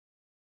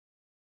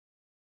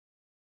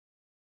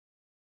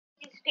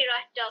disappear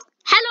eto.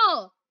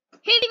 Helo!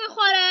 Heddi fi'n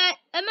chwarae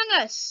Among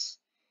Us.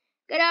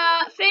 Gyda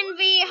ffrind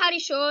fi, Harri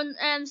Sion,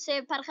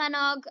 sef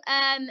parchenog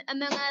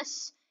Among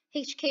Us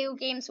HQ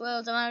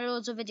Gamesworld, a mae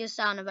loads o fideos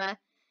da arno fe.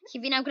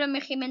 Felly fi'n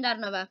awgrymu chi mynd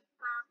arno fe.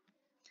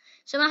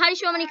 So mae Harri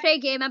Sion mynd i creu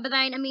gêm, a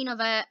byddai'n ymuno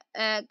fe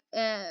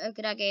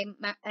gyda gêm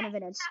yn y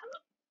funud.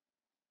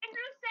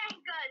 Unrhyw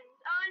second,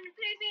 ond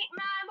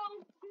mae mo'n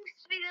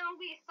gwrs fi ddim yn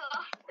gweithio.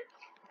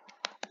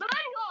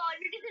 Mae'n god,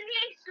 rydych yn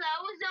really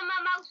slow, so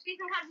mae mouse fi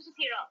yn cael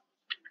disappear.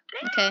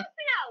 Okay.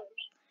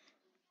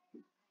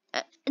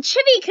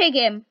 Eisiau fi creu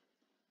gêm?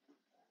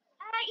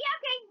 Ie,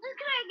 oce, just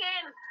creu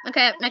gêm.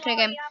 Oce, na creu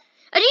gêm.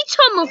 Ydy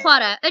Tom yn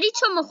chwarae? Ydy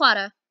Tom yn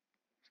chwarae?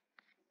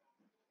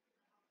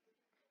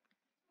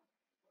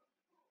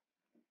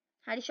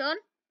 Harri Sion?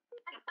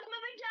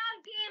 Mae fe'n dal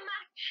gêm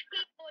match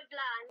skateboard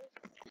lan.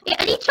 Ie,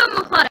 ydy Tom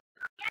yn chwarae?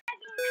 Ie,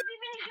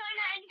 fi'n mynd i join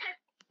ar ennill.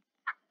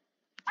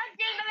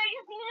 Ydy, mae fe'n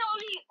just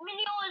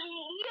mynd i ôl i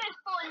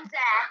earphones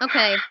e.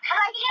 Oce.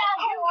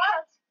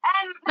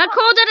 Mae Mae'r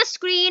cod ar y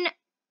sgrin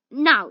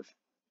nawr.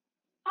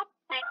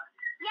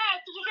 Ie,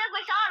 ti eisiau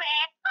gweud sori?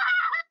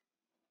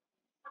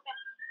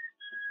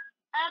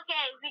 Oce,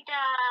 fi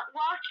da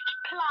watched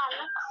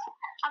plants,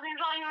 a fi'n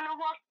rhoi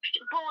nhw'n watched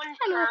bone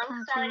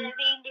plants, a fi'n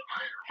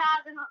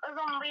cael y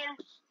zombie yn...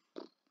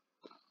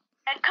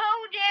 Y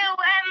cod yw,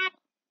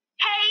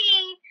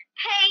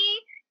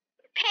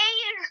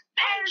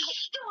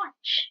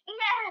 stwtch!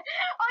 Ie,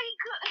 oi,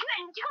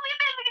 Gwen, ti'n cofio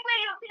beth fi'n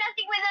gweud sydd wedi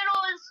digwydd ar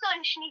ôl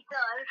stunch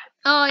neithwr?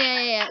 O,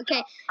 ie, oce.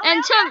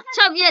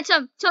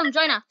 Tom,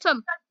 joina, Tom.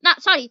 Na,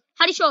 sorry,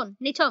 Harri Sion,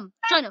 neu Tom,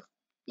 joinwch.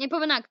 Neu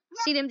pob bynnag,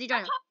 sydd ddim wedi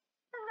joino.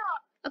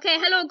 Oce,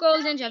 hello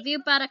Gold Ninja, fi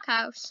yw Bara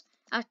Caws,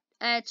 a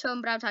Tom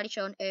brawd Harri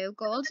Sion yw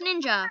Gold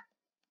Ninja.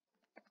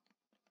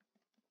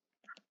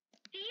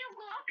 Fi yw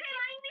Gold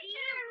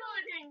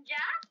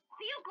Ninja.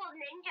 Fi yw Gold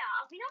Ninja.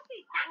 Fi'n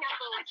hoffi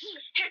pineapple. Oce,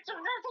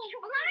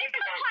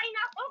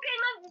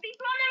 fi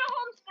bron ar y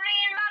home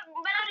screen.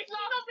 Mae'n ar y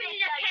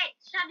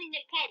kids. Having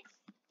the kids.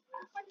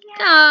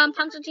 Come,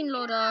 pam so ti'n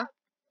lodo?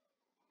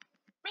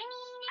 Ie, mi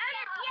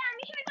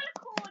eisiau gael y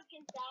cod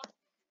gyntaf.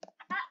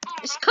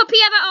 Is copy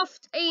ever off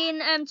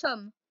un Tom?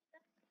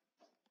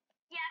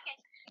 Ie, oce.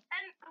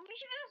 Mi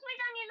eisiau gael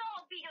swyddan i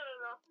lobby o'r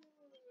yno.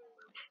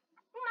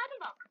 Mae'n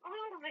bog.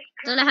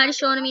 Dyle Harri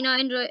Sion ymuno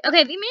unrhyw...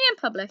 Oce, fi'n mynd i'n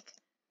public.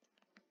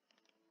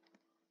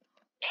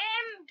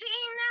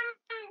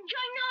 Fi'n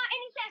joino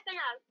any second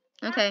now.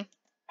 Oce.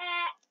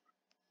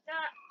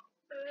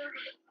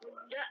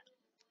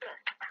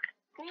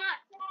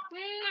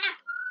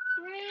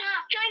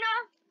 Joino.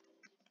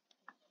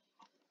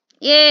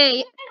 Yay!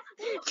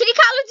 Ti di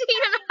cael y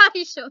dyn yn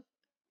Harri Sion?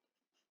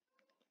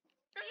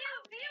 Fi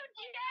yw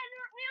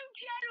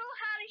General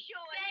Harri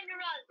Sion.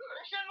 General.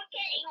 So I'm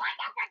kidding.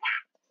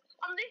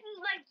 This is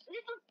like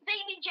little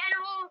baby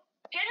General.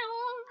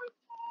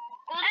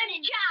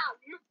 Jam.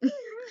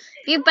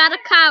 Fi yw Bara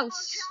Caws.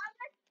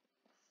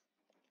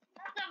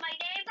 That's not my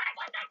name.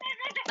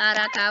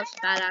 Bara Caws,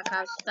 Bara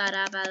Caws,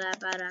 Bara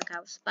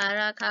Caws,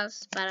 Bara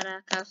Caws, Bara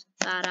Caws,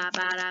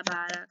 Bara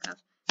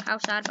Caws.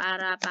 Caws ar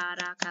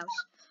Bara Caws.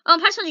 O,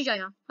 yn person di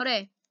joino, hwre.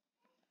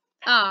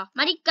 O,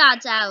 mae di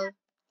gadael.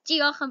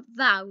 Diolch yn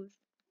fawr.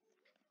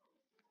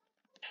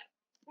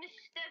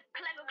 Mr.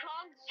 Clever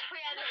Clogs.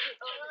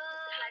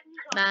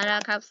 Bara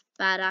Caws,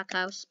 Bara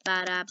Caws,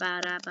 Bara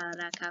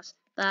Caws.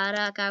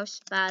 Bara Caws,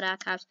 Bara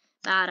Caws,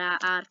 Bara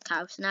ar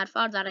Caws. Na'r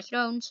ffordd arall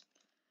rownd.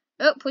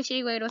 O, pwy sy'n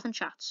ei gweud wrth yn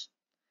chat?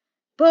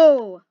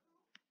 Boo!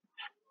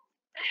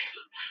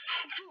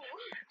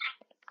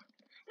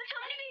 Mae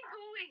Tom wedi mynd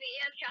boo I fi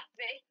ar chat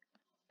fi.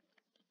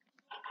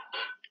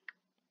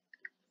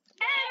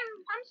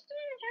 I'm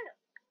still in the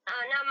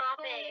oh, na ma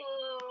fi.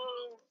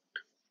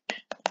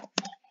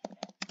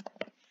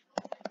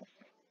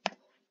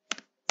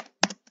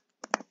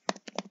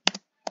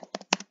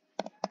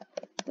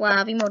 Wa,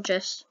 fi mor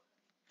just.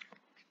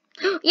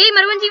 Ie,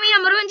 mae rhywun di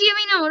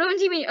ymuno.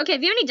 Oce,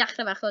 fi mynd i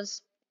dechrau fe, achos...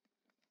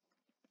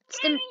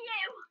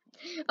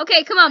 Oce,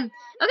 come on.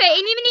 Oce,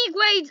 i ni mynd i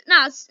gweud... Na,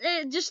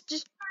 just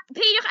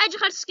peidiwch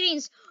edrych ar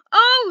screens.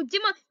 Oh,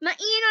 dim ond... Mae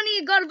un o'n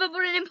i gorfod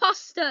bod yn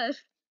imposter.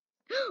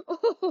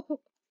 Oh.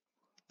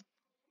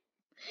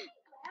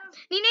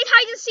 Ni'n neud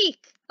hide and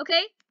seek,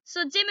 oce? So,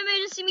 dim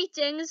emergency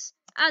meetings,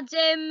 a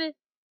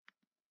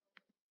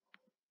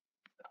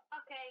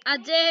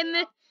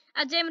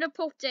dim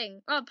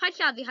reporting. O, pa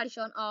lladdu, Harri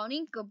Sion? O,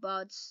 ni'n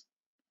gwybod.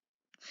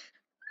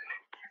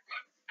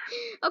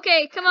 Oce,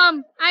 come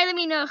on, ail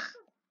ymunwch.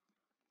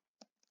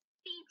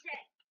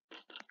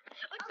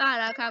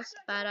 Bara Caws,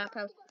 Bara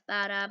Caws,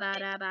 Bara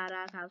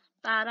Caws,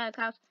 Bara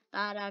Caws,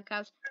 Bara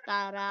Caws,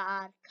 Bara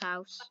ar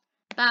Caws,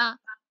 Bara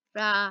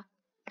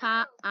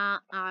Caws,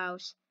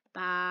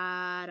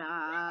 Bara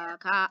Caws, Bara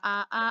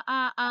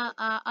Caws,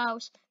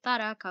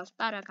 Bara Caws,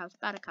 Bara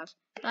Caws, Bara Caws,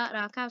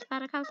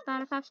 Bara Caws,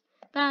 Bara Caws,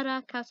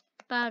 Bara Caws,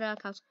 Bara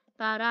Caws,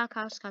 Bara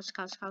Caws,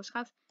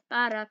 Caws,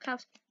 Bara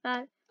Caws,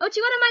 Bara... O,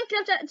 ti'n gweld y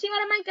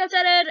Minecraft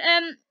ar yr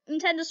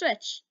Nintendo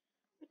Switch?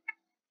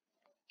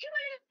 Ti'n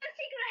gweld y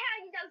secret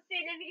hideout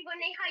thing, fi wedi bod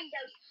yn neud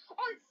hideout.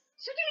 Ond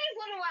So can I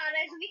go to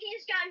water? So we can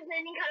just stand and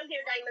then cael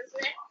gyda diamonds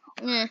there.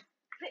 Yeah.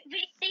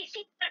 They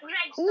see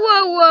redstone.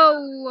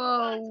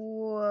 Whoa.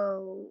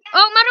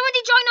 Oh, mae rhywun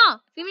wedi joino.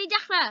 Fi'n mynd I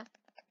dechrau.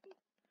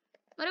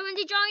 Mae rhywun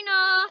wedi joino.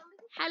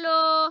 Helo.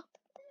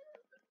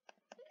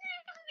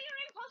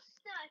 You're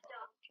imposter.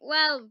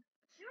 Wel,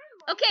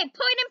 okay,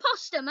 pwy'n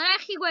imposter? Mae'n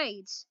eich chi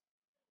gweud.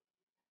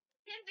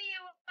 Dim fi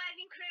yw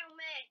fi'n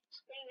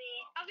crewmate. Dim fi.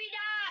 A fi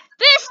da.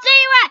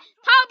 Birthday we!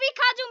 Pawb I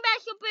cadw'n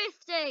bell o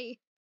birthday.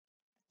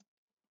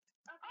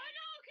 Oh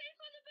no, okay,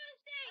 for the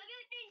birthday. I'm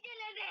going to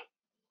dilyn it.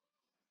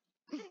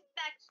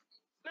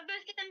 My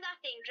birthday isn't that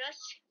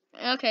dangerous.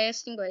 Okay,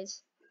 ys ti'n gweud.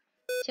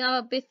 Ti'n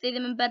meddwl birthday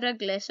ddim yn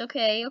beryglis.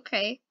 Okay.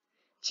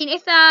 Ti'n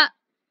eitha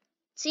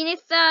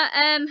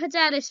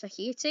hyderus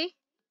felly, ti?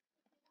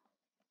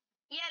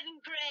 Yeah, fi'n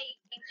great.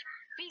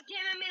 Fi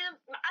ddim yn meddwl...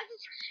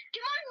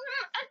 Dim ond...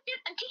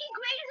 Ti'n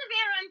gweud as a fi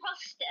ar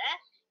imposter,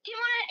 dim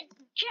ond...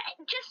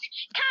 Just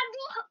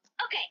cadw...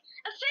 Okay,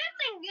 the first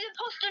thing the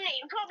imposter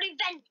name probably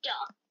vento.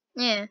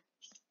 Yeah.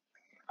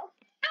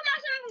 Yn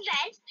mas am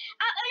vent,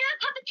 a yn y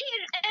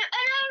puppeteer, yn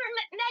y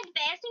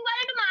medbay, sy'n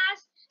gweld y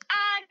mas, a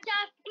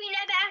dath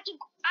gwyneb at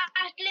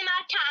le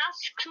mae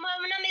tasks, mae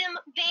hwnna'n meddwl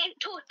fe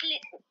totally...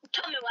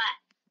 Tom yw e.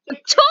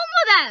 Tom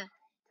o dde?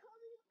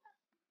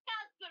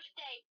 Dad's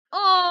birthday.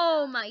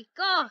 Oh my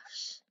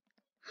gosh.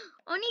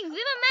 O'n I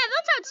ddim yn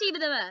meddwl taw ti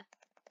bydde fe.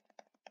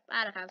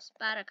 Baracaws.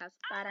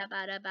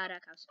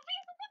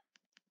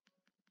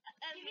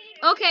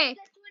 Okay,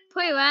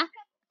 pwy yw e?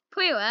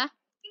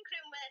 Fi'n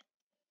crewmate.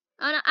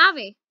 O na, a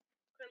fi?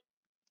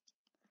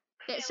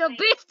 Okay, so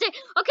birthday...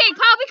 Okay,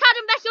 pawb I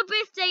cadw'n bell o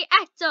birthday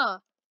eto.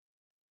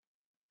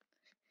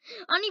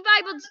 O'n I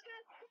bai bod...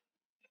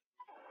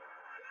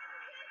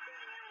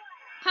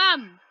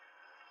 Pam?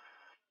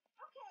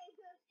 Okay,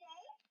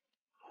 birthday.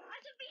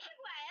 As a fi eisiau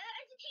gweld,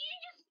 as a ti'n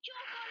just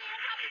job on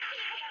i'r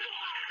puppeteer.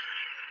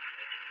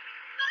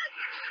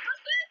 Mas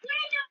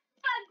birthday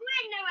yn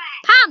gwyn yw e.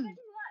 Pam?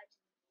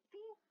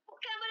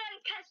 Cafodd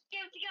e'n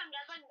cysgu ti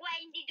gymryd, oedd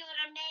Gwen di dod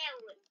am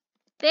mewn.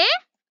 Be?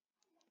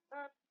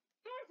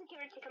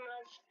 Security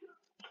cameras.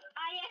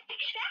 I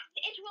expect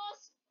it was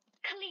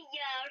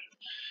clear.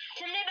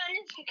 Ti'n neb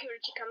yn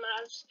security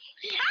cameras.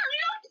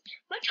 Look!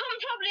 Mae Tom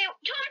probably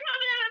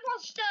yn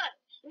imposter.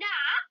 Na!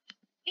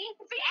 Fi'n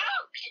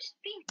locked!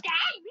 Fi'n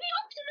dead! Fi'n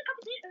locked in the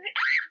competition.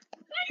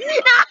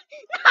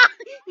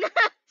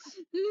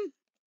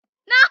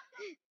 No!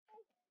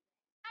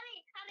 Harri,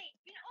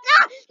 fi'n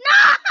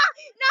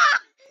No!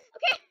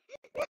 Okay.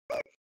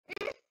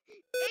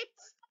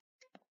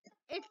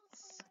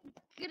 It's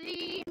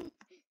green.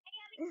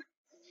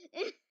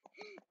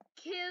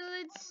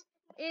 Killed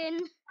in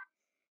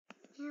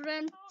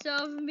front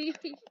of me.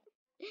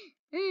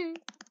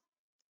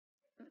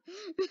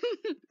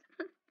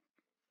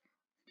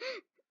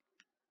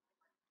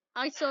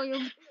 I saw you.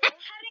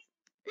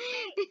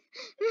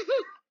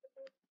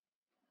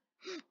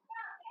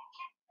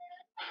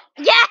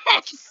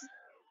 Yes!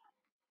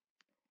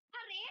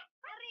 Harri.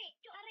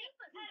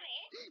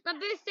 Mae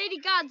birthday di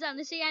gadael,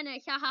 nes I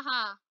ennill, ha ha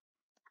ha.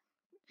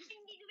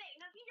 Fi'n di dweud,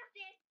 na fi'n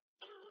dweud.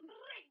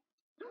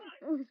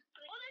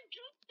 Oedd yn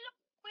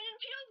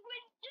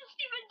just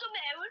i fynd o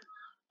mewn,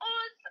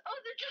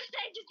 oedd y just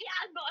edrych i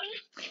agor.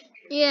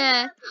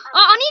 Yeah.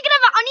 O'n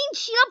i'n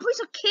siarad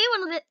pwys o cyw,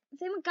 ond oedd e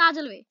ddim yn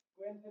gadael fi.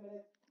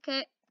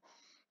 Okay.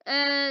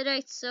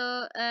 Right, so,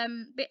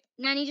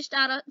 na ni just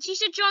ara... Ti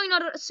eisiau join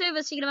o'r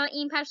server sy'n gyda fel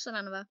un person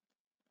arno fe?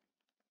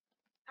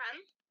 Pam?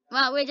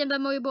 Wel, wedyn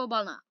bydd mwy o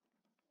bobl na.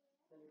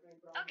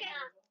 Okay.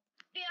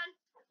 Fion.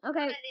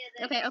 Okay.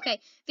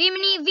 Fi'n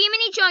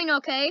mynd I join,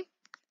 okay?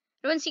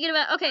 Rwy'n sy'n gyda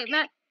fe... Okay,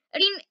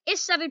 yr un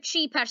isaf yw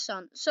 3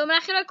 person. So, mae'n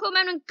eich rhaid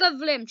mewn yn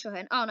gyflym trwy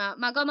hyn. O na,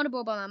 mae gormod o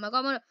bobl na. O,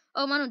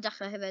 mae nhw'n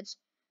dechrau hefyd.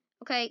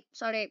 Okay,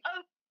 sorry.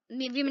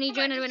 Fi'n mynd I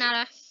join rhywun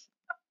arall.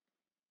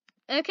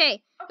 Okay,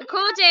 y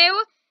cod yw...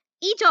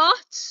 I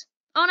dot.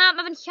 O na,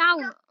 mae fe'n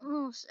llawn.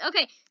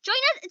 Okay,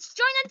 join a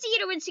di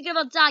rhywun sy'n gyda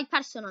fel 2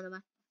 person ond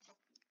yma.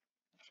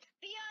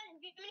 Fion,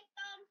 fi'n mynd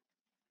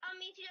am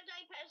mi ti'n o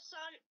 2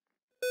 person.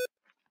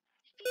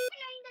 Fi'n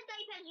mynd am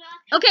 2 person.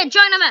 Okay,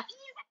 join am e.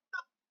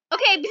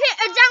 Okay,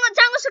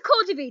 dangos y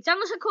cod I fi.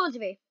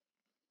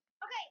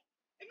 Okay,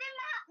 ddim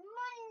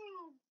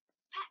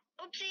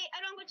Oopsie, I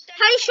don't go to...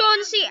 Harri Sion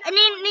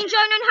ni'n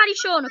join yn Harri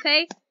Sion,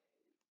 okay?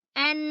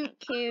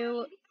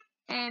 NQNRM.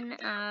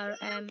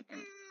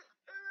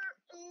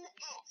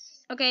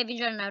 Okay, fi'n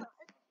join nawr.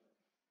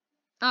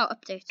 Oh,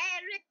 update.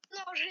 Eric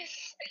Norris.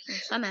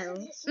 Sa'n meddwl.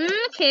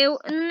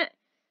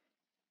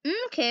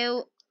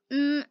 NQNRMF.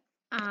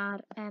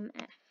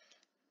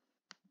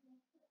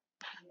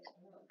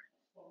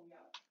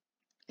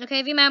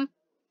 Okay, fi mewn.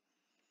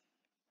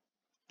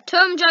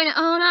 Tom join...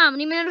 Oh na,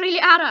 ni'n mynd yn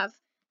really araf.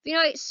 Fi'n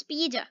rhoi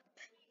speed up.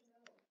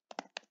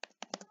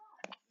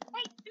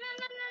 Wait, no,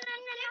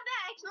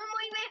 Bex, mae'n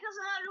mwy beth os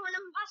yna rhywun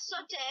yn paso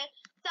te,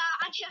 da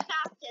adjust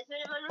actors,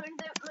 mae'n nhw'n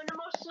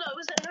mor slow,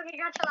 so nhw'n rhaid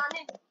gael lan.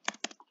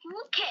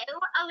 Okay,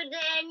 a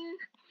wedyn...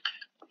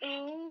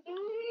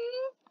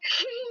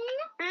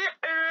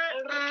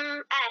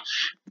 F.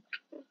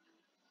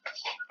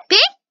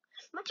 Be?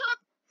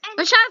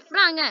 Mae'n siarad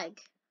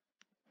Ffrangeg.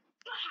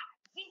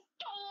 Fi'n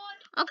dod.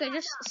 Okay,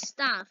 just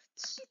start.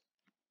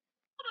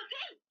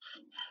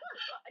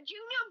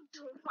 Junior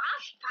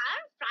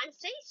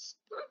Francis.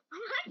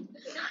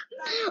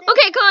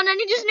 Okay, come on, I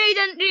need just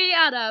neud yn really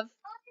araf.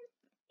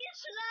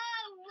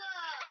 Slow.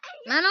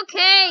 Ma'n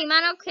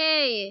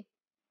okay.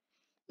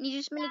 Ni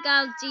jyst mynd I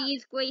gael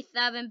dydd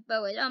gweithaf yn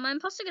bywyd. O, mae'n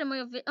postio gyda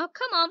mwy o fideo. Oh,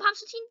 come on, pam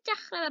sy'n ti'n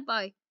dechrau fe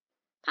boi?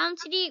 Pam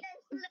ti di...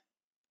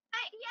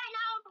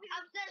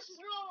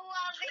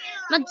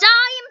 Mae 2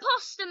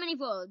 imposter mynd I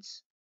fod.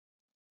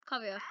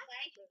 Cofio.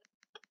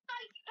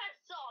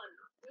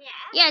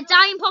 Ie,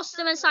 2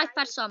 imposter mewn 7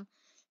 person.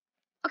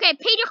 Okay,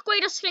 peidiwch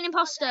gweud os chi'n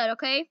imposter,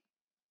 okay?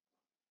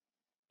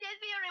 Fi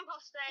yw'r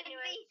imposter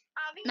anyway.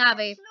 Na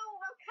fi.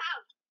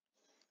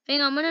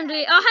 Hang on, ma'n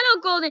really... Oh, hello,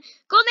 Golden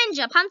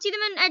Ninja. Pam ti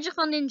ddim yn edrych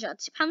fel ninja?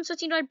 Pam so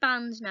ti'n rhoi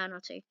band na arno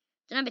ti?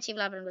 Dyna beth ti'n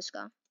fel arfer yn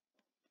gwisgo.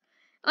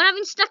 O na,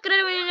 fi'n stuck ar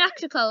rhywun yn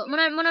electrical.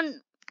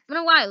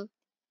 Ma'n wael.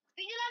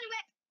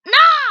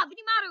 Na! Fi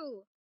di marw!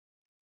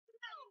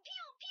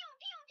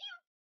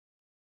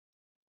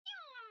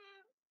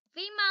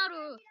 Fi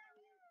marw.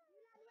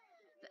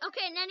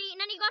 Okay, na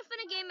ni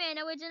gorffen y game in,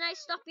 a wedyn I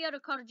stopio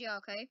recordio,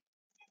 okay?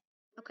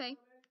 Okay.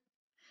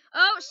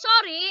 Oh,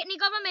 sorry, ni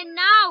gorfod mynd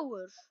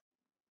nawr.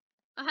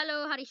 Oh,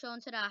 hello, Harri Sion,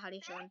 tada,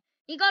 Harri Sion.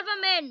 Ni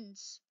gorfod mynd.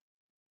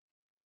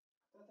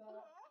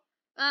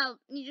 Wel,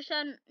 ni jyst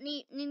yn,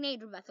 ni'n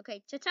neud rhywbeth,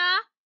 okay? Ta-ta.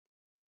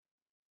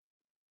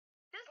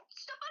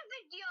 Just stop on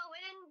video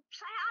and then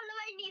try all the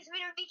way needs to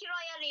be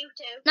roi ar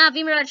YouTube. Na,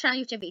 fi'n mynd ar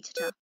YouTube fi, ta-ta.